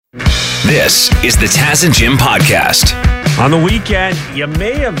This is the Taz and Jim podcast. On the weekend, you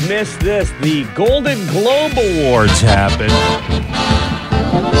may have missed this. The Golden Globe Awards happened.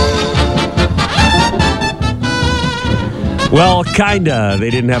 Well, kinda. They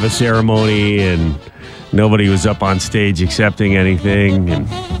didn't have a ceremony, and nobody was up on stage accepting anything. And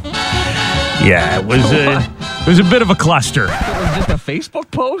yeah, it was a bit of a cluster. It was just a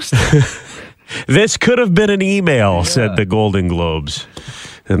Facebook post? This could have been an email, said the Golden Globes.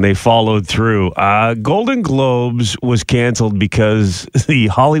 And they followed through. Golden Globes was canceled because the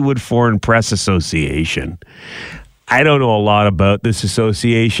Hollywood Foreign Press Association. I don't know a lot about this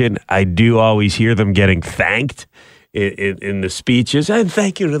association. I do always hear them getting thanked in the speeches. And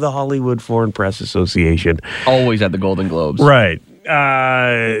thank you to the Hollywood Foreign Press Association. Always at the Golden Globes. Right.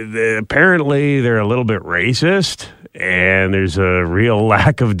 Apparently, they're a little bit racist. And there's a real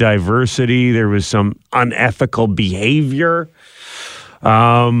lack of diversity. There was some unethical behavior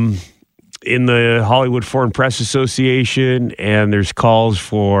in the Hollywood Foreign Press Association, and there's calls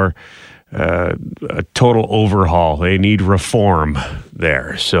for a total overhaul. They need reform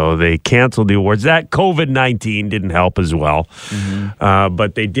there. So they canceled the awards. That COVID-19 didn't help as well.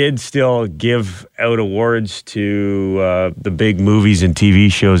 But they did still give out awards to the big movies and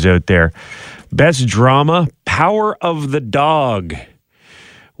TV shows out there. Best drama, Power of the Dog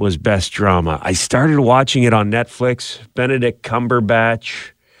was best drama. I started watching it on Netflix. Benedict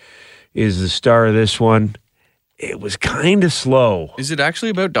Cumberbatch is the star of this one. It was kind of slow. Is it actually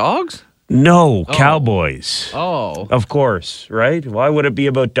about dogs? No, cowboys. Oh. Of course, right? Why would it be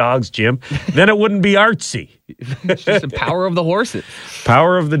about dogs, Jim? Then it wouldn't be artsy. It's just the power of the horses.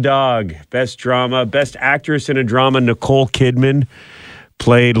 Power of the Dog, best drama. Best actress in a drama, Nicole Kidman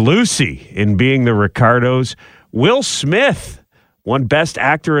played Lucy in Being the Ricardos. Will Smith won Best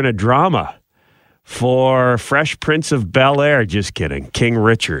Actor in a Drama for Fresh Prince of Bel-Air. Just kidding. King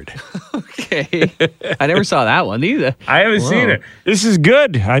Richard. Okay. I never saw that one either. I haven't seen it. This is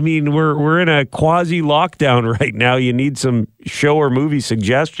good. I mean, we're in a quasi-lockdown right now. You need some show or movie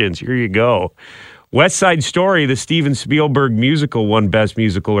suggestions. Here you go. West Side Story, the Steven Spielberg musical, won Best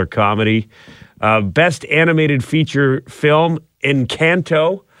Musical or Comedy. Best Animated Feature Film,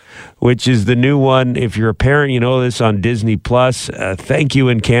 Encanto, which is the new one. If you're a parent, you know this, on Disney Plus. Thank you,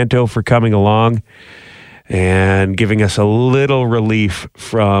 Encanto, for coming along and giving us a little relief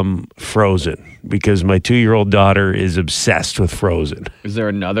from Frozen, because my 2-year-old daughter is obsessed with Frozen. Is there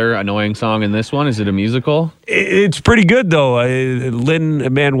another annoying song in this one? Is it a musical? It's pretty good, though.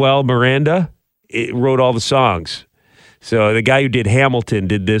 Lin-Manuel Miranda wrote all the songs. So the guy who did Hamilton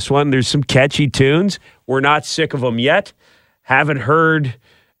did this one. There's some catchy tunes. We're not sick of them yet. Haven't heard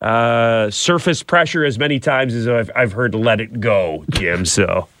Surface Pressure as many times as I've heard Let It Go, Jim.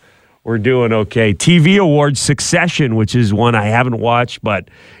 So we're doing okay. TV Awards, Succession, which is one I haven't watched, but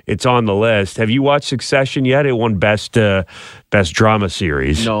it's on the list. Have you watched Succession yet? It won best drama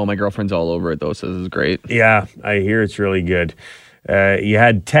series. No, my girlfriend's all over it, though, so this is great. Yeah, I hear it's really good. You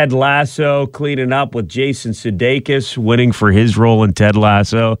had Ted Lasso cleaning up with Jason Sudeikis winning for his role in Ted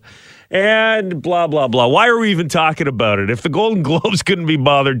Lasso. And blah, blah, blah. Why are we even talking about it? If the Golden Globes couldn't be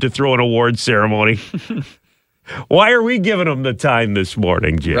bothered to throw an awards ceremony, why are we giving them the time this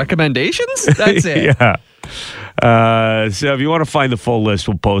morning, Jim? Recommendations? That's it. Yeah. So if you want to find the full list,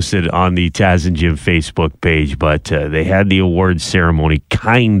 we'll post it on the Taz and Jim Facebook page. But they had the awards ceremony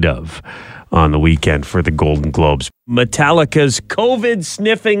kind of on the weekend for the Golden Globes. Metallica's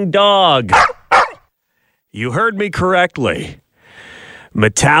COVID-sniffing dog. You heard me correctly.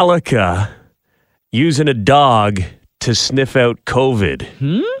 Metallica using a dog to sniff out COVID.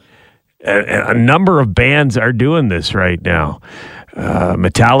 A number of bands are doing this right now.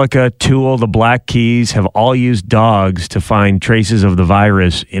 Metallica, Tool, the Black Keys have all used dogs to find traces of the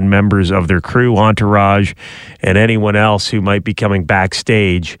virus in members of their crew, entourage, and anyone else who might be coming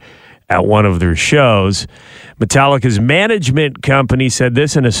backstage at one of their shows. Metallica's management company said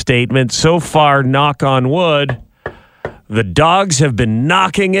this in a statement: "So far, knock on wood, the dogs have been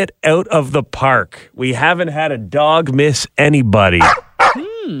knocking it out of the park. We haven't had a dog miss anybody."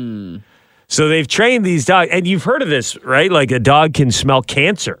 So they've trained these dogs, and you've heard of this, right? Like a dog can smell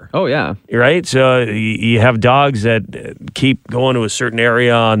cancer. Oh, yeah. Right? So you have dogs that keep going to a certain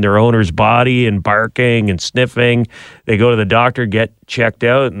area on their owner's body and barking and sniffing. They go to the doctor, get checked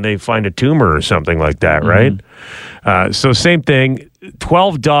out, and they find a tumor or something like that, right? So same thing.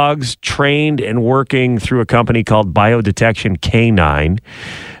 12 dogs trained and working through a company called Biodetection Canine.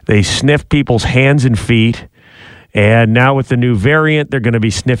 They sniff people's hands and feet. And now with the new variant, they're going to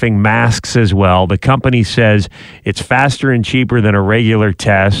be sniffing masks as well. The company says it's faster and cheaper than a regular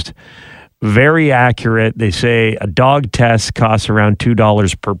test. Very accurate. They say a dog test costs around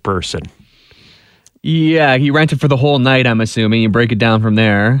 $2 per person. Yeah, he rented for the whole night, I'm assuming. You break it down from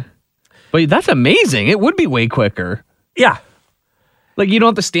there. But that's amazing. It would be way quicker. Yeah. Like, you don't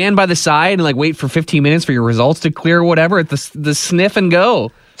have to stand by the side and, like, wait for 15 minutes for your results to clear or whatever. It's the sniff and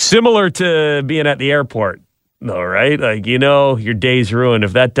go. Similar to being at the airport, though, right? Like, your day's ruined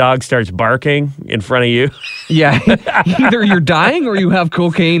if that dog starts barking in front of you. Yeah. Either you're dying or you have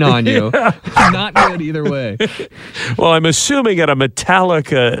cocaine on you. Yeah. Not good either way. Well, I'm assuming at a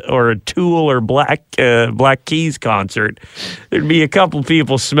Metallica or a Tool or Black Keys concert, there'd be a couple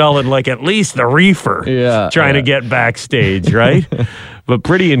people smelling like at least the reefer trying to get backstage, right? But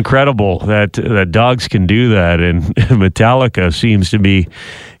pretty incredible that dogs can do that. And Metallica seems to be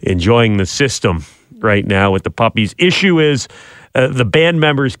enjoying the system right now with the puppies. Issue is the band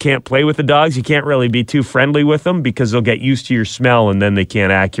members can't play with the dogs. You can't really be too friendly with them because they'll get used to your smell and then they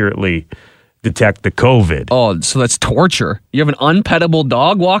can't accurately detect the COVID. Oh, so that's torture. You have an unpettable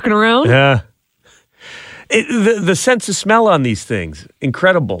dog walking around? Yeah. The sense of smell on these things,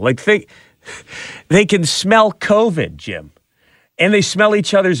 incredible. Like they can smell COVID, Jim. And they smell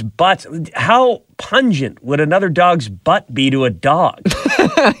each other's butts. How pungent would another dog's butt be to a dog?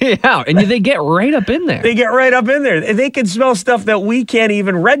 Yeah, and they get right up in there. They get right up in there. They can smell stuff that we can't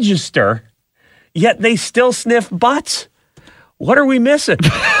even register, yet they still sniff butts. What are we missing?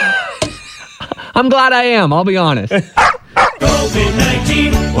 I'm glad I am, I'll be honest.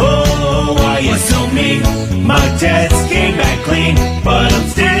 COVID-19, oh, why you so mean? My test came back clean, but I'm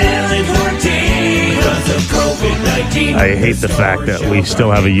still in quarantine because of COVID-19. I hate the fact that we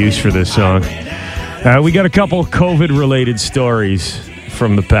still have a use for this song. We got a couple COVID-related stories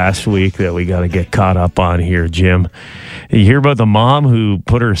from the past week that we got to get caught up on here, Jim. You hear about the mom who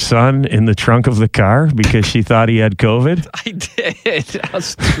put her son in the trunk of the car because she thought he had COVID? I did. How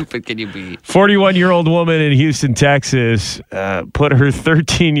stupid can you be? 41-year-old woman in Houston, Texas, put her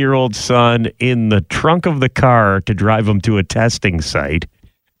 13-year-old son in the trunk of the car to drive him to a testing site.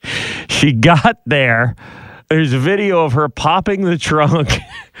 She got there. There's a video of her popping the trunk,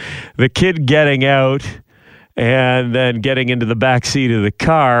 the kid getting out, and then getting into the back seat of the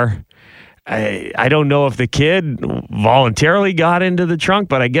car. I don't know if the kid voluntarily got into the trunk,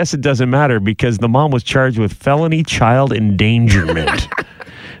 but I guess it doesn't matter because the mom was charged with felony child endangerment.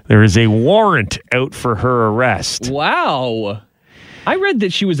 There is a warrant out for her arrest. Wow. I read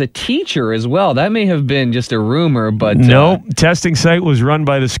that she was a teacher as well. That may have been just a rumor, but... No, testing site was run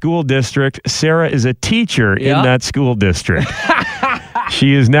by the school district. Sarah is a teacher in that school district.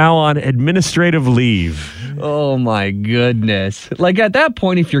 She is now on administrative leave. Oh, my goodness. Like, at that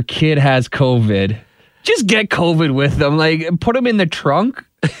point, if your kid has COVID, just get COVID with them. Like, put them in the trunk.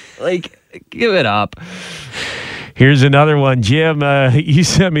 Like, give it up. Here's another one. Jim, you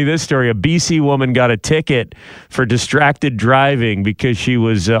sent me this story. A BC woman got a ticket for distracted driving because she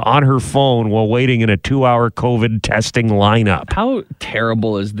was on her phone while waiting in a 2-hour COVID testing lineup. How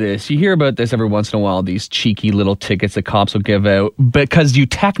terrible is this? You hear about this every once in a while, these cheeky little tickets that cops will give out because you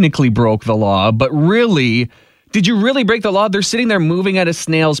technically broke the law, but really... Did you really break the law? They're sitting there moving at a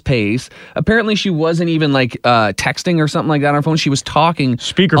snail's pace. Apparently, she wasn't even like texting or something like that on her phone. She was talking on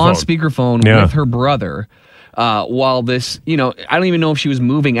speakerphone with her brother while this, I don't even know if she was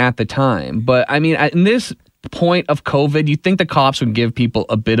moving at the time. But I mean, in this point of COVID, you'd think the cops would give people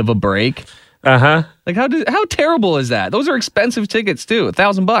a bit of a break. Uh-huh. Like, how terrible is that? Those are expensive tickets, too.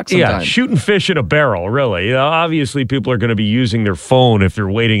 $1,000 sometimes. Yeah, shooting fish in a barrel, really. Obviously, people are going to be using their phone if they're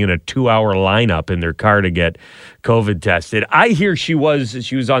waiting in a 2-hour lineup in their car to get COVID tested. I hear she was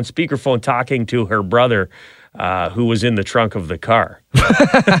on speakerphone talking to her brother who was in the trunk of the car.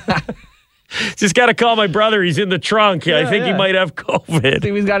 Just got to call my brother. He's in the trunk. I think he might have COVID. See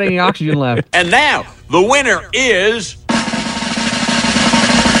if he's got any oxygen left. And now, the winner is...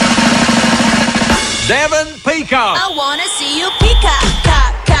 Devin Peacock. I want to see you peacock,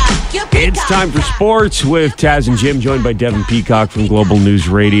 you peacock. It's time for sports with Taz and Jim, joined by Devin Peacock from Global News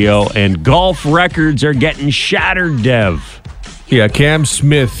Radio. And golf records are getting shattered, Dev. Yeah, Cam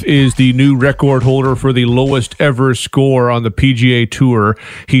Smith is the new record holder for the lowest ever score on the PGA Tour.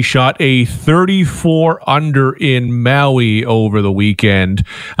 He shot a 34 under in Maui over the weekend,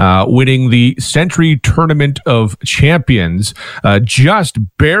 winning the Century Tournament of Champions, just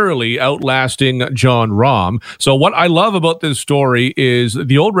barely outlasting Jon Rahm. So what I love about this story is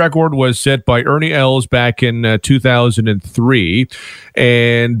the old record was set by Ernie Els back in 2003,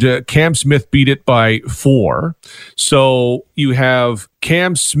 and Cam Smith beat it by 4. So you have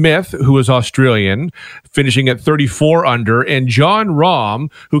Cam Smith, who is Australian, finishing at 34 under, and Jon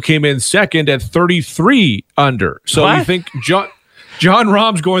Rahm, who came in second at 33 under. So you think Jon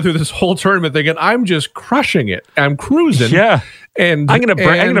Rahm's going through this whole tournament thinking, I'm just crushing it. I'm cruising. Yeah. And I'm gonna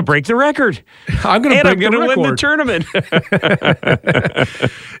break the record. I'm gonna win the tournament.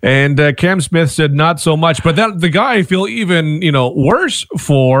 And Cam Smith said not so much, but the guy I feel even worse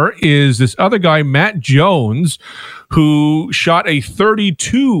for is this other guy, Matt Jones, who shot a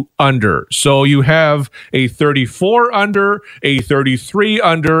 32 under. So you have a 34 under, a 33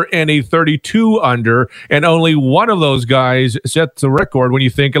 under, and a 32 under, and only one of those guys sets the record. When you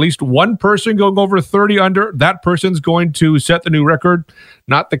think at least one person going over 30 under, that person's going to set the new record.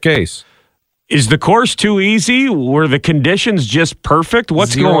 Not the case. Is the course too easy? Were the conditions just perfect?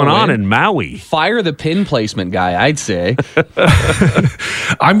 What's going on in Maui? Fire the pin placement guy, I'd say.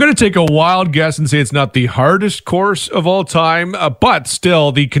 I'm going to take a wild guess and say it's not the hardest course of all time, but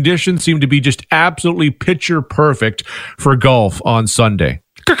still, the conditions seem to be just absolutely picture perfect for golf on Sunday.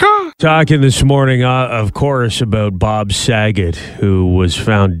 Talking this morning, of course, about Bob Saget, who was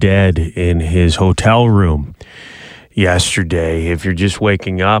found dead in his hotel room yesterday. If you're just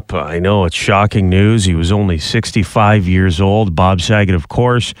waking up, I know it's shocking news. He was only 65 years old. Bob Saget, of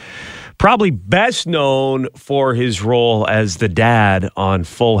course, probably best known for his role as the dad on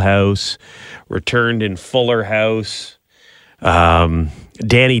Full House, returned in Fuller House.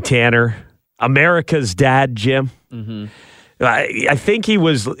 Danny Tanner, America's Dad, Jim. Mm-hmm. I think he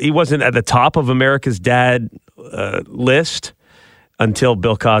wasn't at the top of America's Dad list until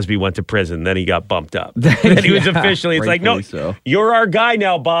Bill Cosby went to prison. Then he got bumped up. Then he was officially, it's like, no, you're our guy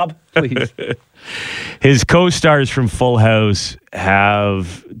now, Bob. Please. His co-stars from Full House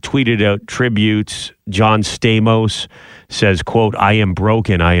have tweeted out tributes. John Stamos says, quote, "I am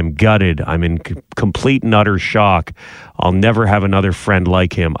broken. I am gutted. I'm in complete and utter shock. I'll never have another friend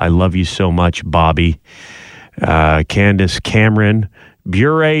like him. I love you so much, Bobby." Candace Cameron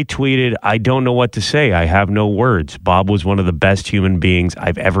Bure tweeted, "I don't know what to say. I have no words. Bob was one of the best human beings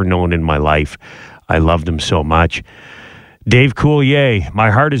I've ever known in my life. I loved him so much." Dave Coulier,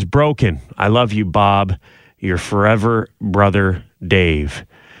 "My heart is broken. I love you, Bob. Your forever brother, Dave."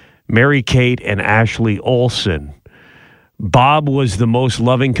 Mary Kate and Ashley Olsen, "Bob was the most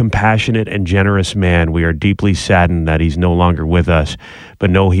loving, compassionate, and generous man. We are deeply saddened that he's no longer with us, but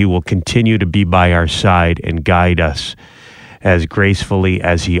know he will continue to be by our side and guide us as gracefully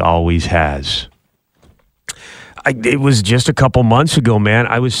as he always has." It was just a couple months ago, man.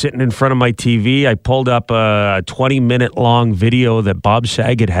 I was sitting in front of my TV. I pulled up a 20-minute long video that Bob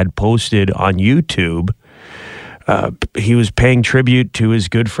Saget had posted on YouTube. He was paying tribute to his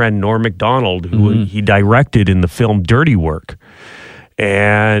good friend Norm Macdonald, who he directed in the film Dirty Work.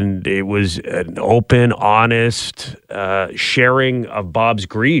 And it was an open, honest sharing of Bob's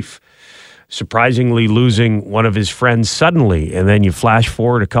grief, surprisingly losing one of his friends suddenly. And then you flash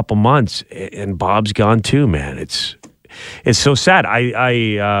forward a couple months and Bob's gone too, man. It's so sad.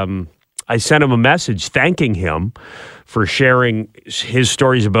 I sent him a message thanking him for sharing his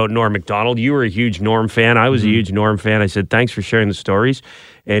stories about Norm Macdonald. You were a huge Norm fan. I was a huge Norm fan. I said, thanks for sharing the stories.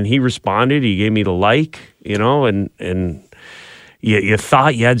 And he responded. He gave me the like, and you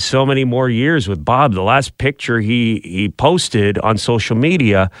thought you had so many more years with Bob. The last picture he posted on social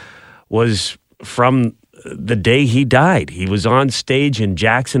media was from the day he died. He was on stage in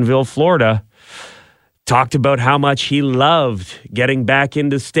Jacksonville, Florida, talked about how much he loved getting back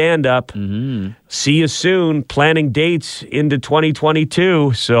into stand-up. See you soon, planning dates into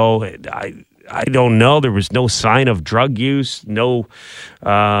 2022. So I don't know. There was no sign of drug use, no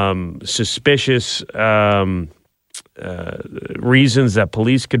suspicious reasons that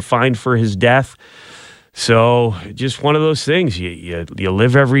police could find for his death. So just one of those things. You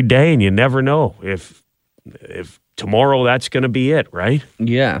live every day and you never know if tomorrow that's going to be it, right?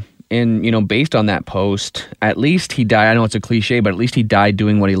 Yeah. And, based on that post, at least he died. I know it's a cliche, but at least he died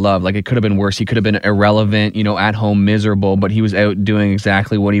doing what he loved. Like, it could have been worse. He could have been irrelevant, at home, miserable, but he was out doing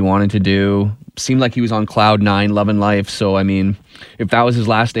exactly what he wanted to do. Seemed like he was on cloud nine, loving life. So, if that was his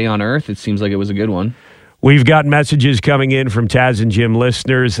last day on earth, it seems like it was a good one. We've got messages coming in from Taz and Jim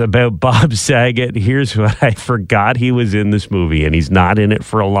listeners about Bob Saget. Here's what I forgot he was in this movie, and he's not in it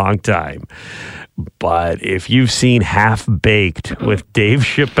for a long time. But if you've seen Half Baked with Dave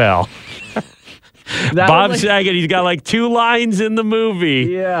Chappelle, Bob Saget, he's got like 2 lines in the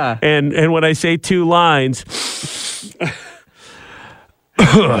movie. Yeah. And when I say 2 lines...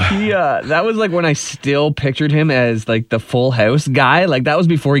 Yeah, that was like when I still pictured him as like the Full House guy. Like that was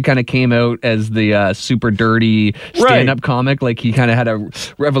before he kind of came out as the super dirty stand-up comic. Like he kind of had a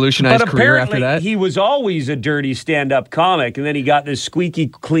revolutionized career after that. He was always a dirty stand-up comic, and then he got this squeaky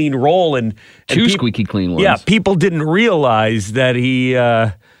clean role and squeaky clean ones. Yeah, people didn't realize that he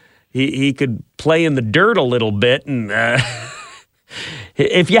could play in the dirt a little bit, and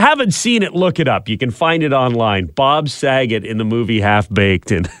If you haven't seen it, look it up. You can find it online. Bob Saget in the movie Half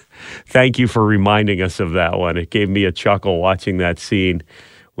Baked. And thank you for reminding us of that one. It gave me a chuckle watching that scene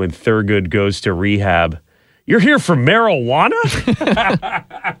when Thurgood goes to rehab. You're here for marijuana?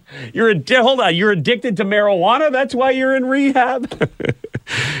 Hold on. You're addicted to marijuana? That's why you're in rehab?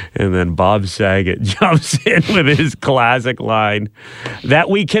 And then Bob Saget jumps in with his classic line that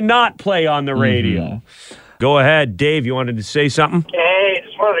we cannot play on the radio. Mm-hmm. Go ahead, Dave. You wanted to say something? Hey,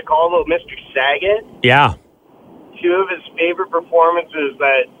 just wanted to call about Mr. Saget. Yeah. 2 of his favorite performances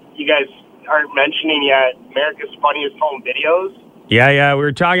that you guys aren't mentioning yet, America's Funniest Home Videos. Yeah, we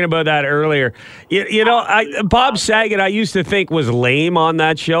were talking about that earlier. Bob Saget, I used to think was lame on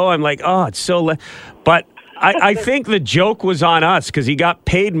that show. I'm like, oh, it's so lame. But I think the joke was on us because he got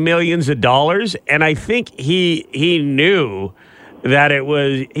paid millions of dollars, and I think he knew that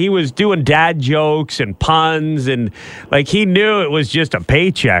he was doing dad jokes and puns, and like he knew it was just a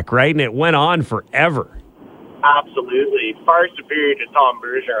paycheck, right? And it went on forever. Absolutely. Far superior to Tom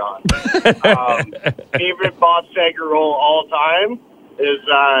Bergeron. Favorite Bob Saget role all time is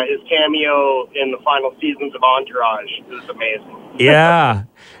his cameo in the final seasons of Entourage. It was amazing. Yeah.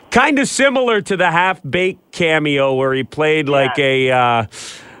 Kind of similar to the Half-Baked cameo where he played like a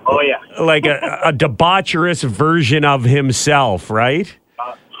debaucherous version of himself, right?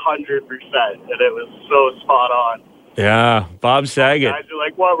 100%. And it was so spot on. Yeah, Bob Saget. Guys are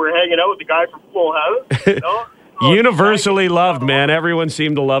like, what, we're hanging out with the guy from Full House? No? Universally loved, man. Everyone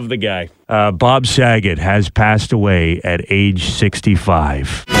seemed to love the guy. Bob Saget has passed away at age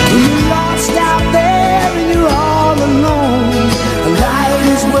 65. You're lost out there and you're all alone. A light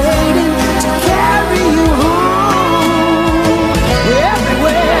is waiting to carry you home.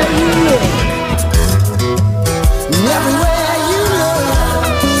 Everywhere you look, everywhere you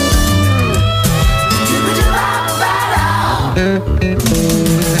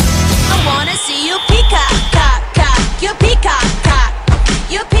I wanna see you peacock, cock, cock, your peacock, cock,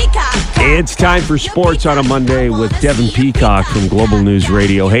 your peacock, cock. It's time for sports on a Monday with Devin Peacock from Global News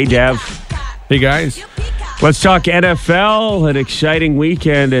Radio. Hey, Dev. Hey, guys. Let's talk NFL, an exciting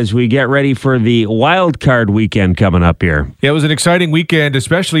weekend as we get ready for the wild card weekend coming up here. Yeah, it was an exciting weekend,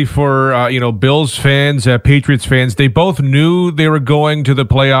 especially for Bills fans, Patriots fans. They both knew they were going to the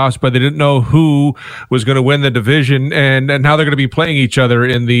playoffs, but they didn't know who was going to win the division and how they're going to be playing each other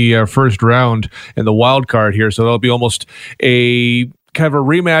in the first round in the wild card here. So that'll be almost a kind of a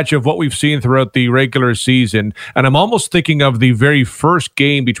rematch of what we've seen throughout the regular season. And I'm almost thinking of the very first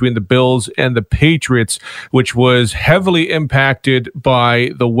game between the Bills and the Patriots, which was heavily impacted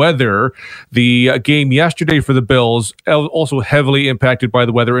by the weather. The game yesterday for the Bills also heavily impacted by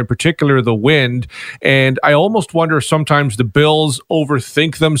the weather, in particular the wind. And I almost wonder sometimes the Bills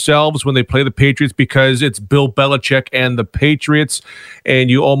overthink themselves when they play the Patriots because it's Bill Belichick and the Patriots, and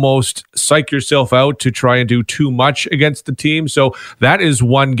you almost psych yourself out to try and do too much against the team. So that is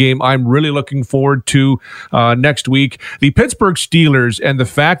one game I'm really looking forward to next week. The Pittsburgh Steelers and the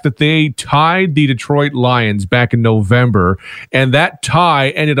fact that they tied the Detroit Lions back in November, and that tie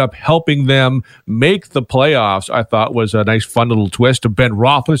ended up helping them make the playoffs, I thought was a nice, fun little twist. Ben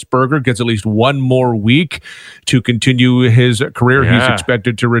Roethlisberger gets at least one more week to continue his career. Yeah. He's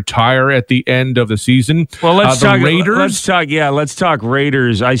expected to retire at the end of the season. Well, let's the talk Raiders. Let's talk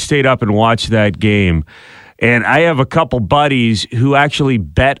Raiders. I stayed up and watched that game. And I have a couple buddies who actually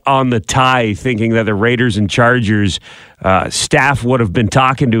bet on the tie, thinking that the Raiders and Chargers staff would have been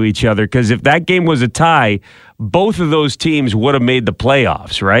talking to each other. Because if that game was a tie, both of those teams would have made the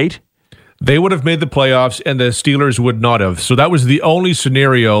playoffs, right? They would have made the playoffs and the Steelers would not have. So that was the only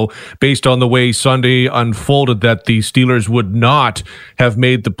scenario based on the way Sunday unfolded that the Steelers would not have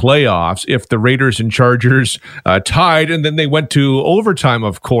made the playoffs if the Raiders and Chargers tied. And then they went to overtime,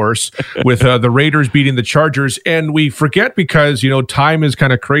 of course, with the Raiders beating the Chargers. And we forget because, time is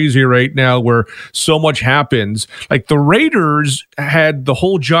kind of crazy right now where so much happens. Like the Raiders had the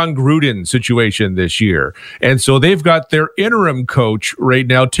whole John Gruden situation this year. And so they've got their interim coach right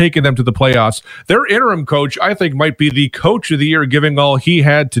now taking them to the playoffs. Their interim coach, I think, might be the coach of the year, given all he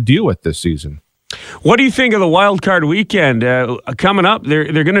had to deal with this season. What do you think of the wild card weekend coming up? They're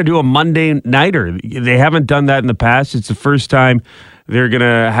going to do a Monday nighter. They haven't done that in the past. It's the first time they're going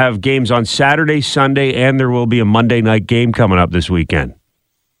to have games on Saturday, Sunday, and there will be a Monday night game coming up this weekend.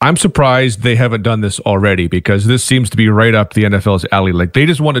 I'm surprised they haven't done this already because this seems to be right up the NFL's alley. Like they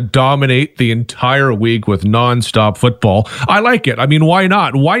just want to dominate the entire week with nonstop football. I like it. I mean, why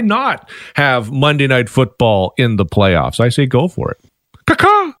not? Why not have Monday Night Football in the playoffs? I say go for it.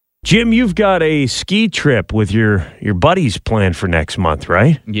 Caca! Jim, you've got a ski trip with your buddies planned for next month,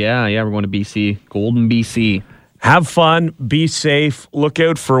 right? Yeah, we're going to BC, Golden BC. Have fun, be safe, look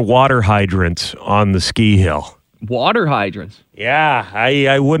out for water hydrants on the ski hill. Water hydrants. Yeah,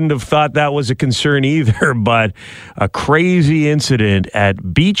 I wouldn't have thought that was a concern either, but a crazy incident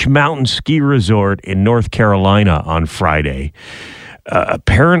at Beach Mountain Ski Resort in North Carolina on Friday.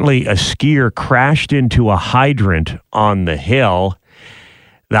 Apparently, a skier crashed into a hydrant on the hill.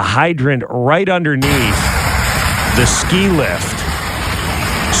 The hydrant right underneath the ski lift.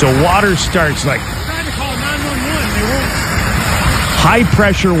 So water starts like... Trying to call 911. They won't. High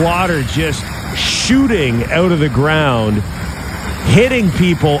pressure water just shooting out of the ground, hitting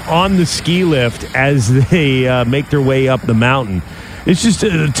people on the ski lift as they make their way up the mountain. It's just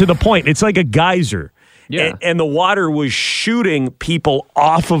to the point. It's like a geyser. Yeah. And the water was shooting people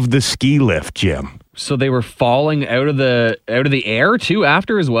off of the ski lift, Jim. So they were falling out of the air too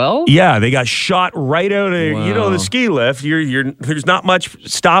after as well? Yeah, they got shot right out of the ski lift. There's not much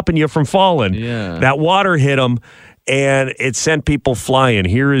stopping you from falling. Yeah. That water hit them. And it sent people flying.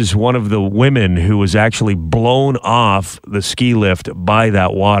 Here is one of the women who was actually blown off the ski lift by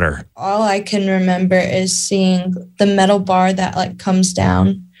that water. All I can remember is seeing the metal bar that like comes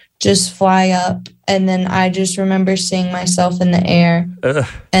down just fly up. And then I just remember seeing myself in the air.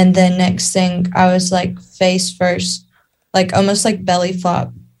 And then next thing I was like face first, like almost like belly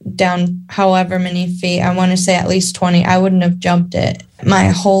flop down however many feet. I want to say at least 20. I wouldn't have jumped it. My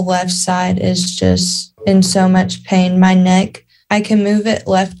whole left side is just in so much pain. My neck, I can move it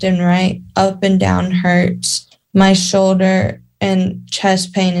left and right, up and down hurts. My shoulder and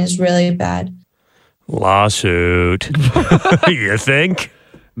chest pain is really bad. Lawsuit. You think?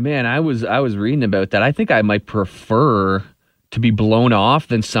 Man, I was reading about that. I think I might prefer to be blown off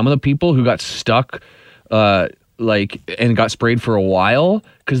than some of the people who got stuck and got sprayed for a while,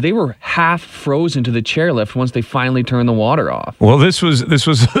 because they were half frozen to the chairlift once they finally turned the water off. Well, this was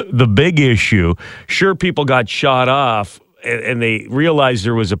the big issue. Sure, people got shot off, and they realized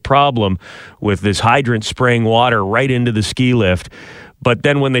there was a problem with this hydrant spraying water right into the ski lift. But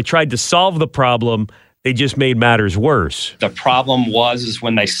then when they tried to solve the problem, they just made matters worse. The problem was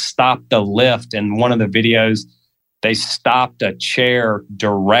when they stopped the lift, in one of the videos, they stopped a chair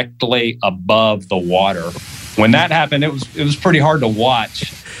directly above the water. When that happened, it was pretty hard to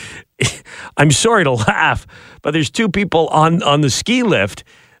watch. I'm sorry to laugh, but there's two people on the ski lift.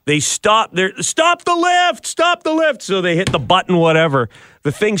 They stop the lift. So they hit the button, whatever.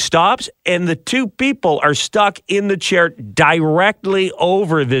 The thing stops, and the two people are stuck in the chair directly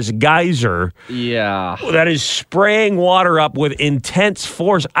over this geyser. Yeah. That is spraying water up with intense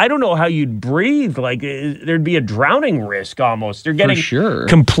force. I don't know how you'd breathe. Like, thered be a drowning risk almost. They're getting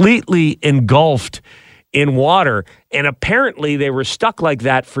completely engulfed in water, and apparently they were stuck like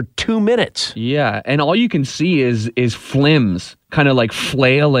that for 2 minutes. Yeah, and all you can see is flims kind of like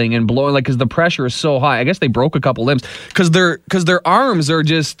flailing and blowing, like, because the pressure is so high. I guess they broke a couple limbs because their arms are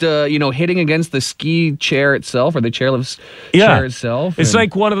just hitting against the ski chair itself, or the chairlift chair itself. It's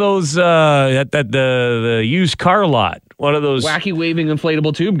like one of those at the used car lot. One of those wacky waving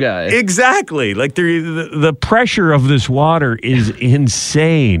inflatable tube guys. Exactly. Like the pressure of this water is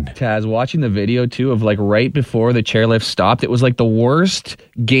insane. Taz, watching the video too of like right before the chairlift stopped, it was like the worst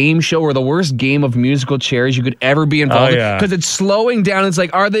game show or the worst game of musical chairs you could ever be involved in. Because it's slowing down. It's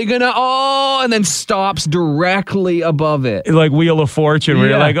like, are they gonna? And then stops directly above it. Like Wheel of Fortune, where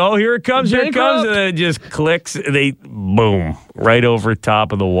you're like, oh, here it comes, and then it just clicks. Boom, right over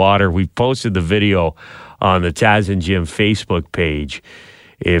top of the water. We posted the video on the Taz and Jim Facebook page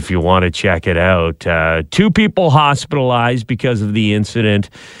if you want to check it out. 2 people hospitalized because of the incident,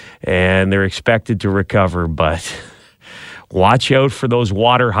 and they're expected to recover, but watch out for those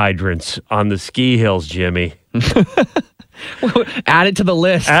water hydrants on the ski hills, Jimmy. Add it to the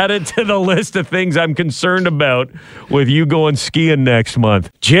list. Add it to the list of things I'm concerned about with you going skiing next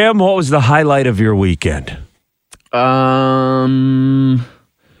month. Jim, what was the highlight of your weekend?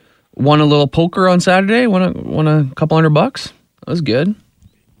 Won a little poker on Saturday. Won a couple $100. That was good.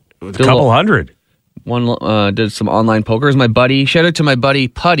 A couple hundred. Did some online poker. My buddy. Shout out to my buddy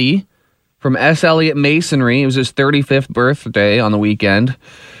Putty from S. Elliott Masonry. It was his 35th birthday on the weekend,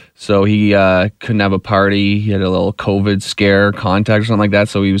 so he couldn't have a party. He had a little COVID scare, contact or something like that.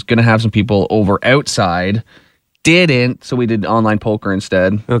 So he was gonna have some people over outside. Didn't. So we did online poker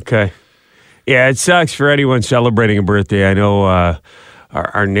instead. Okay. Yeah, it sucks for anyone celebrating a birthday. I know.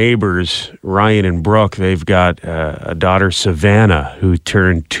 Our neighbors, Ryan and Brooke, they've got a daughter, Savannah, who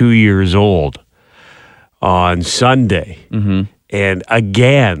turned 2 years old on Sunday. Mm-hmm. And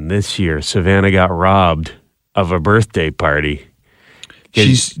again, this year, Savannah got robbed of a birthday party.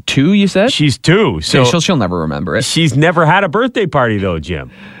 She's 2, you said? She's 2. So she'll never remember it. She's never had a birthday party, though, Jim.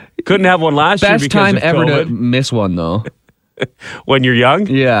 Couldn't have one last year Best because time of ever COVID. to miss one, though. When you're young?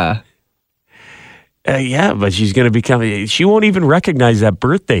 Yeah. Yeah, but she's going to become. She won't even recognize that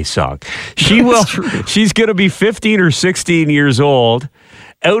birthday song. She will. She's going to be 15 or 16 years old,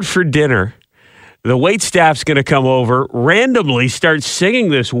 out for dinner. The wait staff's going to come over, randomly start singing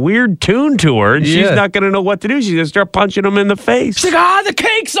this weird tune to her, and she's not going to know what to do. She's going to start punching them in the face. She's like, the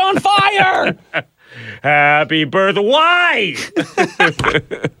cake's on fire! Happy birthday! Why?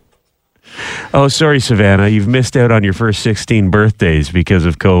 Oh, sorry, Savannah. You've missed out on your first 16 birthdays because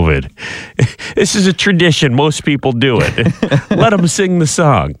of COVID. This is a tradition. Most people do it. Let them sing the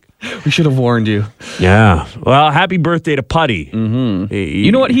song. We should have warned you. Yeah. Well, happy birthday to Putty. Mm-hmm.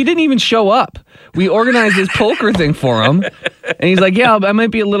 You know what? He didn't even show up. We organized this poker thing for him. And he's like, yeah, I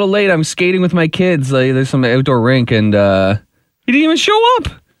might be a little late. I'm skating with my kids. Like, there's some outdoor rink. And he didn't even show up.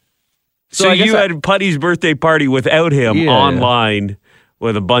 So you had Putty's birthday party without him online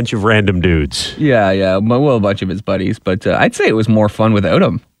with a bunch of random dudes. Yeah. Well, a bunch of his buddies. But I'd say it was more fun without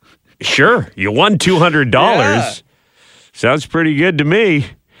him. Sure. You won $200. Yeah. Sounds pretty good to me.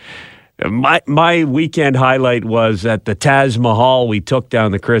 My weekend highlight was at the Taj Mahal. We took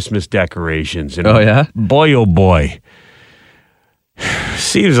down the Christmas decorations. And boy, oh boy.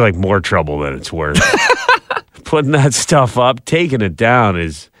 Seems like more trouble than it's worth. Putting that stuff up, taking it down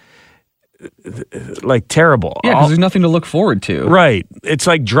is like terrible. Yeah, because there's nothing to look forward to. Right. It's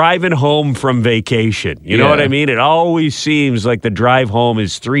like driving home from vacation. You know what I mean? It always seems like the drive home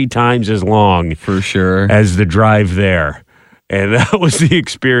is 3 times as long. For sure. As the drive there. And that was the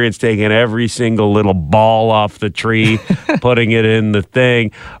experience, taking every single little ball off the tree, putting it in the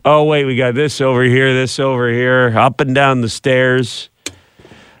thing. Oh, wait, we got this over here, up and down the stairs.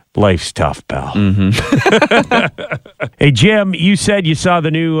 Life's tough, pal. Mm-hmm. Hey, Jim, you said you saw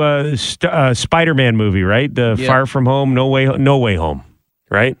the new Spider-Man movie, right? The Far From Home, No Way Home,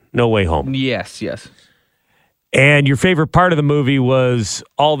 right? No Way Home. Yes. And your favorite part of the movie was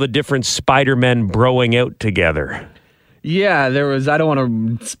all the different Spider-Men broing out together. Yeah, there was, I don't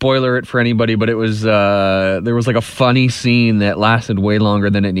want to spoiler it for anybody, but it was, there was like a funny scene that lasted way longer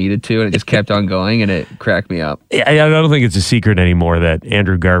than it needed to, and it just kept on going, and it cracked me up. I don't think it's a secret anymore that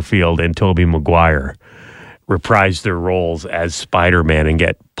Andrew Garfield and Tobey Maguire reprised their roles as Spider-Man and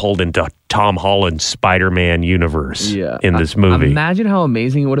get pulled into Tom Holland's Spider-Man universe in this movie. Imagine how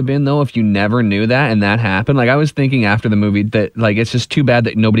amazing it would have been, though, if you never knew that and that happened. Like, I was thinking after the movie that, like, it's just too bad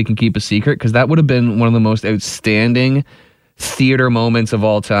that nobody can keep a secret, because that would have been one of the most outstanding theater moments of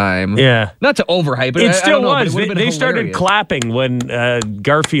all time. Yeah. Not to overhype it. It still was. They started clapping when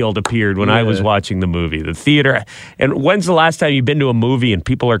Garfield appeared when I was watching the movie. The theater. And when's the last time you've been to a movie and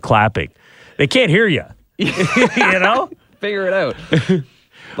people are clapping? They can't hear you. You know? Figure it out.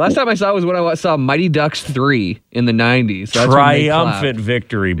 Last time I saw it was when I saw Mighty Ducks 3 in the 90s. That's triumphant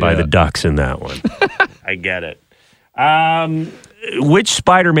victory by the Ducks in that one. I get it. Which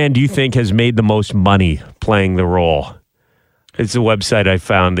Spider-Man do you think has made the most money playing the role? It's a website I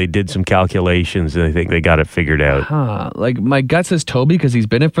found. They did some calculations, and I think they got it figured out. Like, my gut says Toby because he's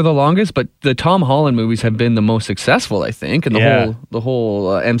been it for the longest, but the Tom Holland movies have been the most successful, I think, and the whole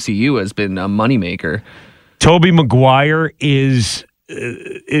MCU has been a moneymaker. Tobey Maguire is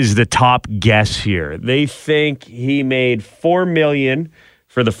the top guess here. They think he made $4 million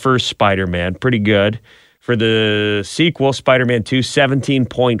for the first Spider-Man. Pretty good. For the sequel, Spider-Man 2,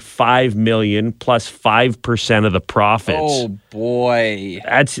 $17.5 million plus 5% of the profits. Oh, boy.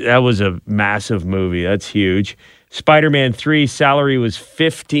 That was a massive movie. That's huge. Spider-Man 3 salary was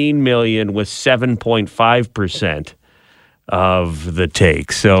 $15 million with 7.5% of the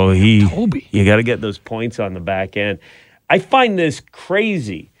take. So you got to get those points on the back end. I find this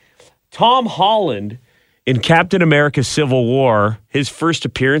crazy. Tom Holland in Captain America Civil War, his first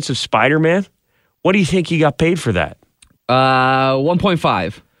appearance of Spider-Man, what do you think he got paid for that?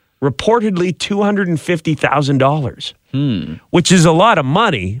 1.5. Reportedly $250,000, which is a lot of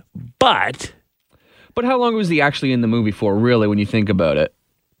money, but how long was he actually in the movie for, really, when you think about it?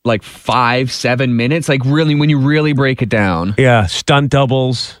 Like 5-7 minutes? Like, really, when you really break it down. Yeah, stunt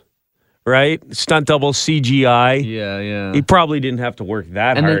doubles, right? Stunt doubles, CGI. Yeah. He probably didn't have to work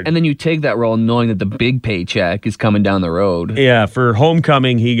that hard. And then you take that role knowing that the big paycheck is coming down the road. Yeah, for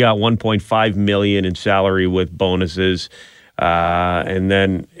Homecoming, he got $1.5 million in salary with bonuses. And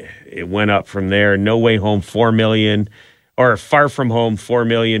then it went up from there. No Way Home, $4 million. Or Far From Home, $4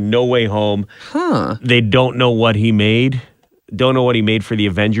 million. No Way Home. They don't know what he made. Don't know what he made for the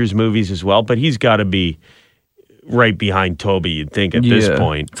Avengers movies as well. But he's got to be right behind Toby, you'd think, at this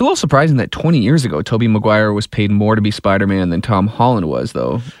point. It's a little surprising that 20 years ago, Tobey Maguire was paid more to be Spider-Man than Tom Holland was,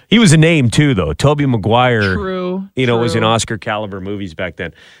 though. He was a name, too, though. Tobey Maguire, True. was in Oscar-caliber movies back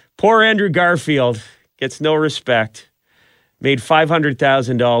then. Poor Andrew Garfield gets no respect. Made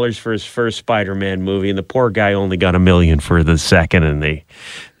 $500,000 for his first Spider-Man movie, and the poor guy only got $1 million for the second, and they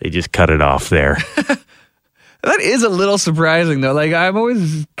just cut it off there. That is a little surprising, though. Like, I'm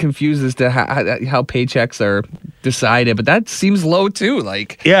always confused as to how paychecks are decided, but that seems low, too.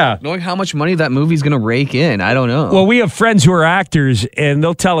 Like, yeah, knowing how much money that movie's going to rake in, I don't know. Well, we have friends who are actors, and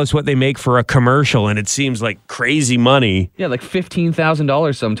they'll tell us what they make for a commercial, and it seems like crazy money. Yeah, like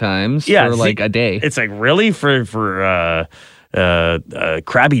 $15,000 sometimes for, like, a day. It's like, really? For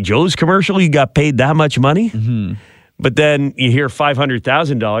Krabby Joe's commercial, you got paid that much money? Mm-hmm. But then you hear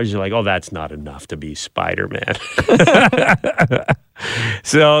 $500,000, you're like, oh, that's not enough to be Spider-Man.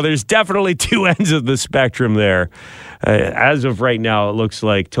 So there's definitely two ends of the spectrum there. As of right now, it looks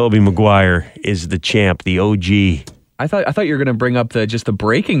like Tobey Maguire is the champ, the OG. I thought you were going to bring up the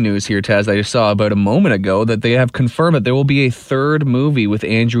breaking news here, Taz. I just saw about a moment ago that they have confirmed that there will be a third movie with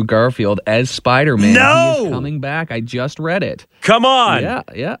Andrew Garfield as Spider-Man. No! He is coming back. I just read it. Come on.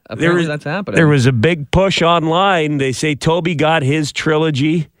 Yeah. Apparently that's happening. There was a big push online. They say Toby got his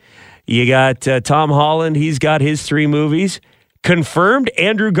trilogy. You got Tom Holland. He's got his 3 movies. Confirmed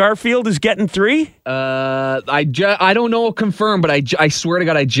Andrew Garfield is getting 3? I don't know confirmed, but I swear to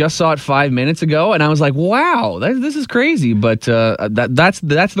God, I just saw it 5 minutes ago, and I was like, wow, this is crazy. But that's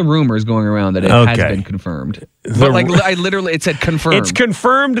the rumors going around that it has been confirmed. But like, I literally, it said confirmed. It's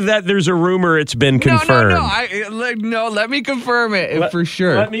confirmed that there's a rumor it's been confirmed. No, let me confirm it for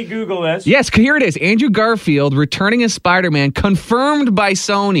sure. Let me Google this. Yes, here it is. Andrew Garfield returning as Spider-Man, confirmed by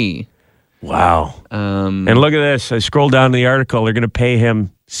Sony. Wow. And look at this. I scrolled down the article. They're going to pay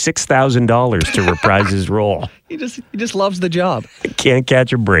him $6,000 to reprise his role. He just loves the job. Can't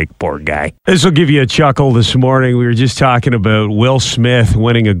catch a break, poor guy. This will give you a chuckle this morning. We were just talking about Will Smith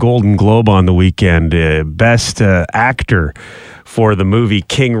winning a Golden Globe on the weekend. Best actor for the movie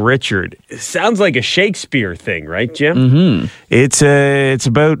King Richard. It sounds like a Shakespeare thing, right, Jim? Mm-hmm. It's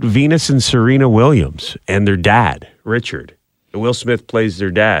about Venus and Serena Williams and their dad, Richard. Will Smith plays their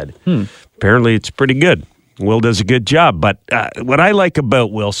dad. Apparently, it's pretty good. Will does a good job. But what I like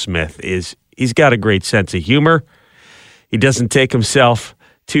about Will Smith is he's got a great sense of humor. He doesn't take himself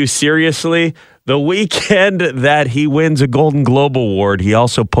too seriously. The weekend that he wins a Golden Globe Award, he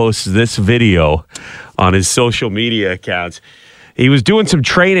also posts this video on his social media accounts. He was doing some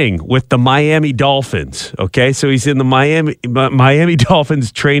training with the Miami Dolphins. Okay, so he's in the Miami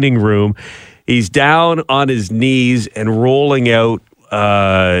Dolphins training room. He's down on his knees and rolling out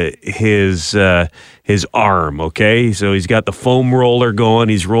his arm, okay? So he's got the foam roller going.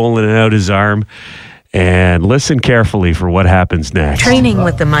 He's rolling out his arm. And listen carefully for what happens next. Training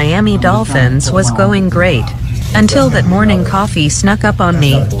with the Miami Dolphins was going great until that morning coffee snuck up on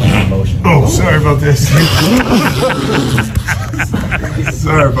me. Oh, sorry about this.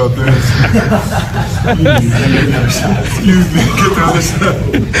 Sorry about this. Excuse me. Get the other side.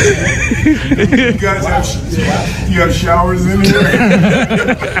 You guys have showers in here?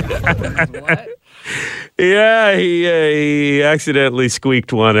 What? Yeah, he accidentally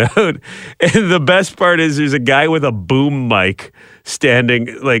squeaked one out. And the best part is there's a guy with a boom mic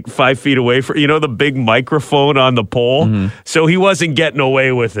standing like 5 feet away from, the big microphone on the pole. Mm-hmm. So he wasn't getting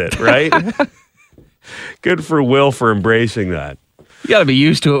away with it, right? Good for Will for embracing that. You got to be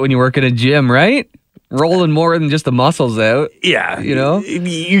used to it when you work at a gym, right? Rolling more than just the muscles out. Yeah. You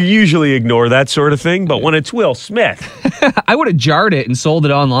usually ignore that sort of thing, but when it's Will Smith. I would have jarred it and sold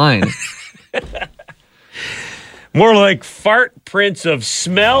it online. More like fart prints of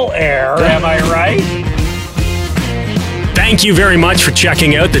smell air, am I right? Thank you very much for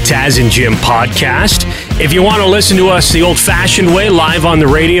checking out the Taz and Jim podcast. If you want to listen to us the old-fashioned way, live on the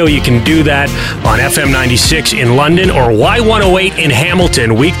radio, you can do that on FM 96 in London or Y108 in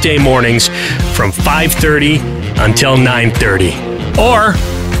Hamilton, weekday mornings from 5:30 until 9:30. Or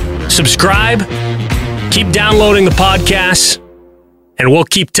subscribe, keep downloading the podcasts, and we'll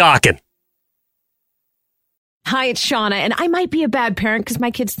keep talking. Hi, it's Shauna, and I might be a bad parent because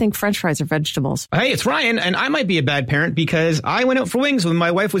my kids think French fries are vegetables. Hey, it's Ryan, and I might be a bad parent because I went out for wings when my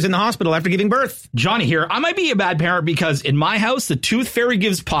wife was in the hospital after giving birth. Johnny here. I might be a bad parent because in my house, the tooth fairy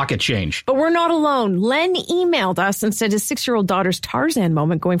gives pocket change. But we're not alone. Len emailed us and said his 6-year-old daughter's Tarzan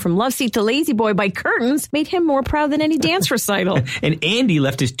moment going from love seat to lazy boy by curtains made him more proud than any dance recital. And Andy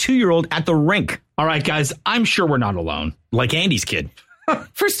left his 2-year-old at the rink. All right, guys, I'm sure we're not alone. Like Andy's kid.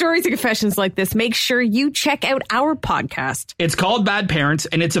 For stories and confessions like this, make sure you check out our podcast. It's called Bad Parents,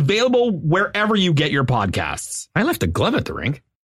 and it's available wherever you get your podcasts. I left a glove at the rink.